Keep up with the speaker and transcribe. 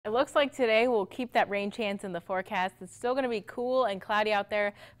It looks like today we'll keep that rain chance in the forecast. It's still going to be cool and cloudy out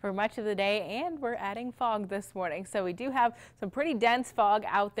there for much of the day, and we're adding fog this morning. So we do have some pretty dense fog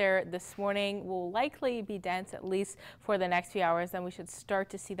out there this morning. Will likely be dense at least for the next few hours. Then we should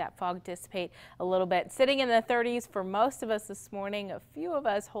start to see that fog dissipate a little bit. Sitting in the 30s for most of us this morning, a few of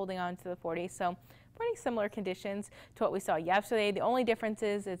us holding on to the 40s. So pretty similar conditions to what we saw yesterday. The only difference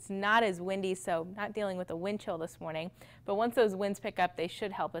is it's not as windy, so not dealing with a wind chill this morning. But once those winds pick up, they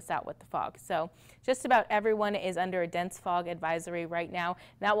should help us out with the fog. So just about everyone is under a dense fog advisory right now.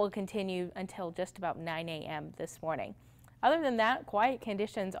 That will continue until just about 9 a.m. this morning. Other than that, quiet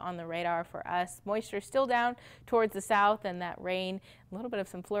conditions on the radar for us. Moisture still down towards the south, and that rain, a little bit of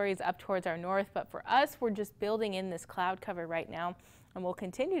some flurries up towards our north. But for us, we're just building in this cloud cover right now, and we'll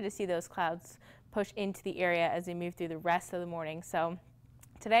continue to see those clouds push into the area as we move through the rest of the morning. So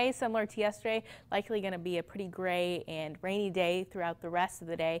today, similar to yesterday, likely going to be a pretty gray and rainy day throughout the rest of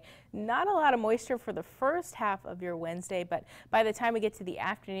the day. Not a lot of moisture for the first half of your Wednesday, but by the time we get to the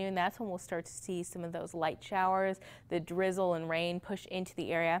afternoon, that's when we'll start to see some of those light showers, the drizzle and rain push into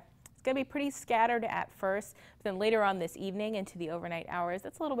the area. It's going to be pretty scattered at first, but then later on this evening into the overnight hours,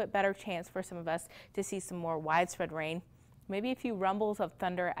 that's a little bit better chance for some of us to see some more widespread rain. Maybe a few rumbles of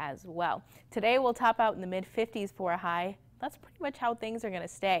thunder as well. Today we'll top out in the mid-50s for a high. That's pretty much how things are going to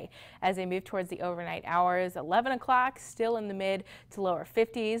stay as they move towards the overnight hours. 11 o'clock still in the mid to lower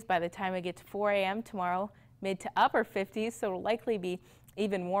 50s. By the time we get to 4 a.m. tomorrow, mid to upper 50s, so it'll likely be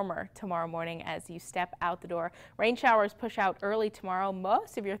even warmer tomorrow morning as you step out the door. Rain showers push out early tomorrow.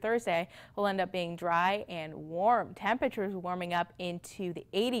 Most of your Thursday will end up being dry and warm. Temperatures warming up into the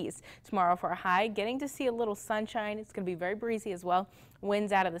 80s tomorrow for a high. Getting to see a little sunshine. It's going to be very breezy as well.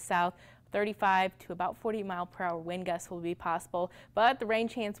 Winds out of the south. 35 to about 40-mile-per-hour wind gusts will be possible, but the rain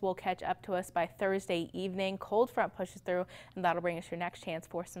chance will catch up to us by Thursday evening. Cold front pushes through, and that'll bring us your next chance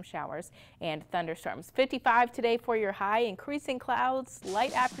for some showers and thunderstorms. 55 today for your high, increasing clouds,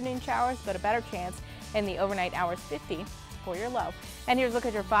 light afternoon showers, but a better chance in the overnight hours. 50 for your low. And here's a look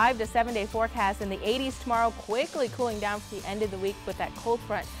at your 5 to 7 day forecast. In the 80s tomorrow, quickly cooling down for the end of the week with that cold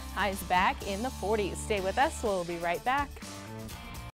front. Highs back in the 40s. Stay with us. We'll be right back.